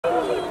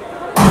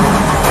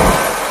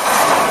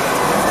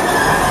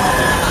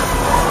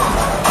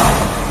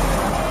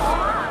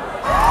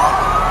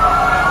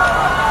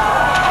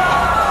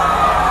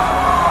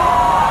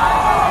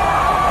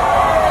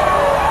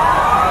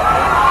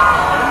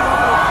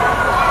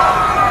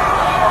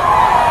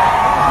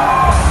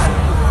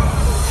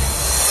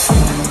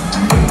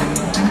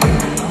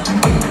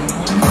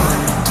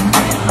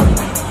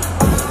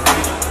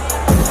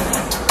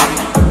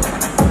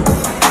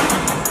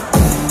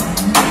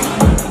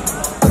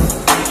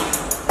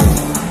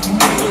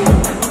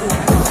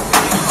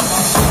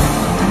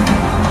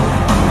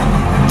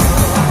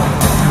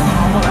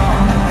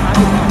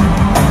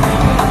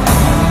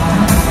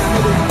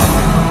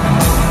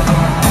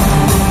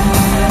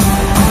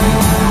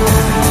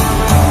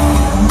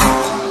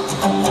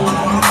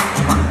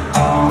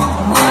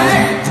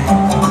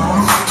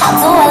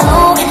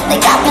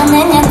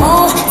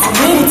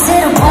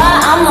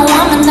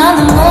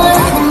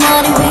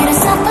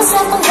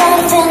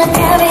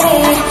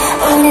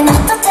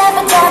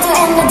자두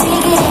and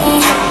diggity.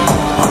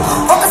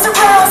 Walk us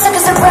around,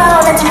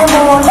 and do you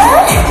more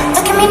learn?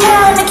 Look at me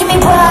now, look at me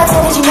wild,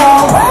 did you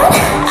know what?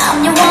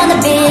 I'm your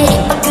wannabe,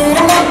 but good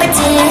enough, but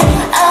did.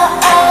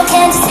 Oh,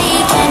 can't you see,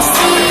 can't you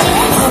see?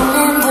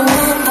 Running,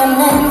 running,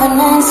 running,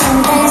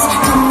 running,